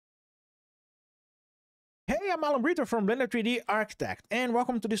Hey, I'm Alan Britter from Blender 3D Architect, and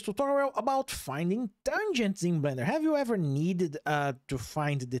welcome to this tutorial about finding tangents in Blender. Have you ever needed to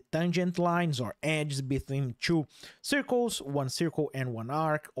find the tangent lines or edges between two circles, one circle and one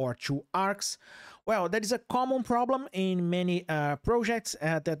arc, or two arcs? Well, that is a common problem in many projects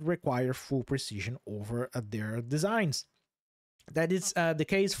that require full precision over their designs. That is the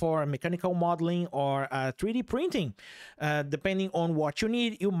case for mechanical modeling or 3D printing. Depending on what you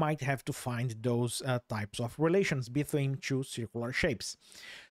need, you might have to find those types of relations between two circular shapes.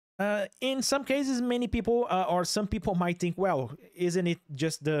 In some cases, many people or some people might think, well, isn't it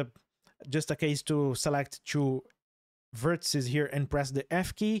just a case to select two vertices here and press the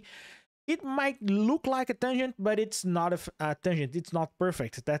F key? It might look like a tangent, but it's not a tangent. It's not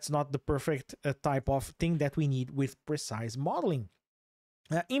perfect. That's not the perfect type of thing that we need with precise modeling.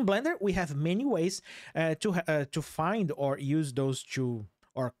 In Blender, we have many ways to find or use those two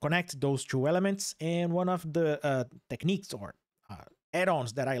or connect those two elements. And one of the techniques or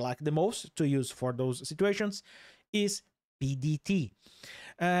add-ons that I like the most to use for those situations is PDT.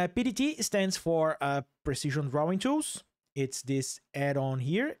 PDT stands for Precision Drawing Tools. It's this add-on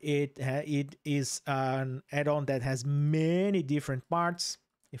here. It is an add-on that has many different parts.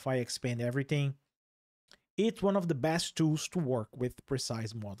 If I expand everything, it's one of the best tools to work with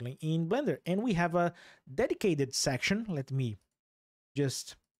precise modeling in Blender. And we have a dedicated section. Let me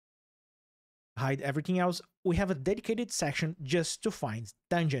just hide everything else. We have a dedicated section just to find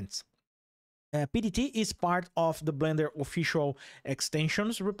tangents. PDT is part of the Blender official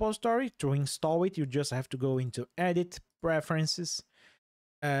extensions repository. To install it, you just have to go into Edit, Preferences,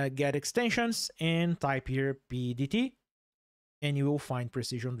 Get Extensions, and type here PDT, and you will find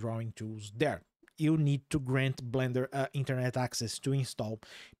Precision Drawing Tools there. You need to grant Blender internet access to install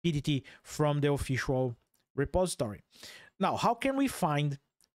PDT from the official repository. Now, how can we find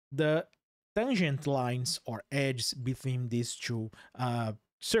the tangent lines or edges between these two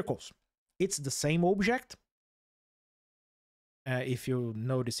circles? It's the same object. If you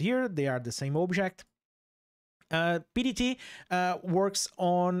notice here, they are the same object. PDT works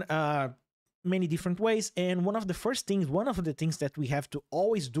on many different ways, and one of the things that we have to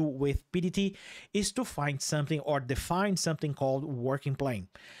always do with PDT is to find something or define something called working plane.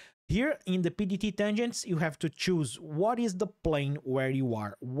 Here in the PDT tangents, you have to choose what is the plane where you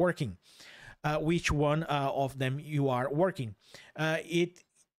are working, which one of them you are working. It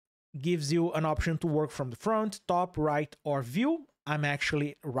gives you an option to work from the front, top, right, or view. I'm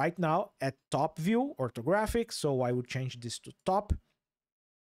actually right now at top view, orthographic, so I would change this to top.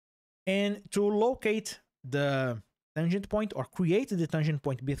 And to locate the tangent point or create the tangent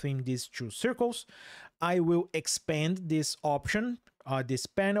point between these two circles, I will expand this option, this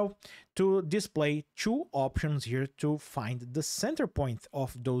panel, to display two options here to find the center point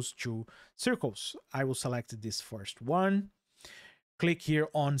of those two circles. I will select this first one. Click here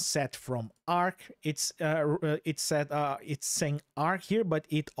on set from arc. It's saying arc here, but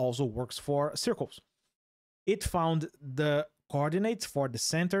it also works for circles. It found the coordinates for the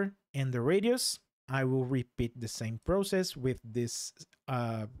center and the radius. I will repeat the same process with this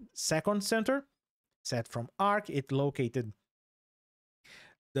second center. Set from arc, it located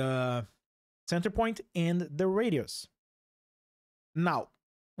the center point and the radius. Now,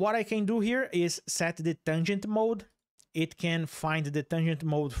 what I can do here is set the tangent mode. It can find the tangent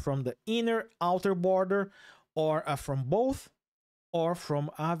mode from the inner, outer border, or from both, or from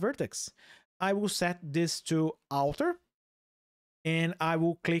a vertex. I will set this to outer, and I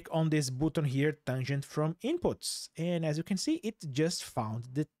will click on this button here, tangent from inputs. And as you can see, it just found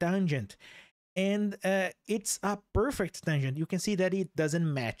the tangent. And it's a perfect tangent. You can see that it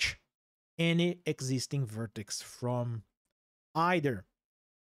doesn't match any existing vertex from either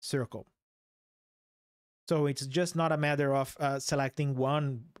circle. So it's just not a matter of selecting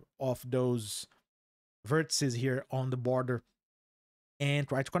one of those vertices here on the border and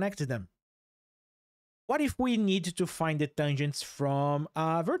try to connect them. What if we need to find the tangents from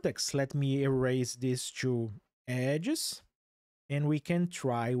a vertex? Let me erase these two edges, and we can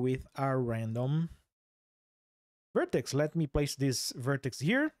try with a random vertex. Let me place this vertex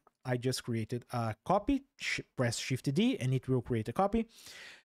here. I just created a copy. Press Shift D, and it will create a copy.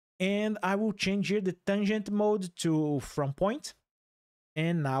 And I will change here the tangent mode to from point.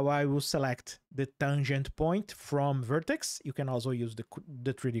 And now I will select the tangent point from vertex. You can also use the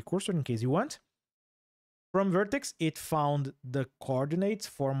 3D cursor in case you want. From vertex, it found the coordinates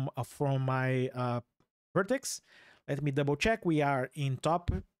from my vertex. Let me double check. We are in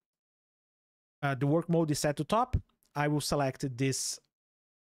top. The work mode is set to top. I will select this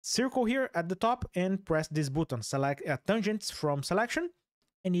circle here at the top and press this button. Select tangents from selection,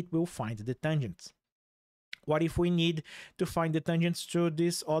 and it will find the tangents. What if we need to find the tangents to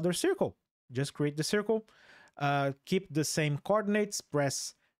this other circle? Just create the circle, keep the same coordinates,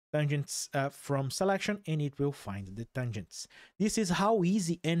 press tangents from selection, and it will find the tangents. This is how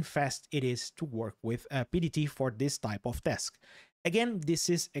easy and fast it is to work with PDT for this type of task. Again, this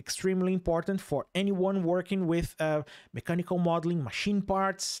is extremely important for anyone working with mechanical modeling, machine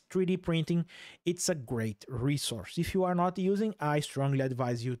parts, 3D printing. It's a great resource. If you are not using, I strongly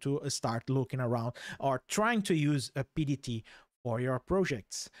advise you to start looking around or trying to use a PDT for your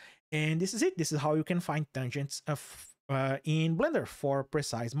projects. And this is it. This is how you can find tangents in Blender for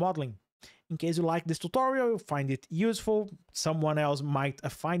precise modeling. In case you like this tutorial, you find it useful, someone else might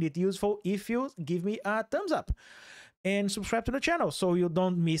find it useful if you give me a thumbs up. And subscribe to the channel so you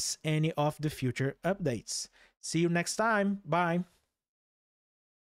don't miss any of the future updates. See you next time. Bye.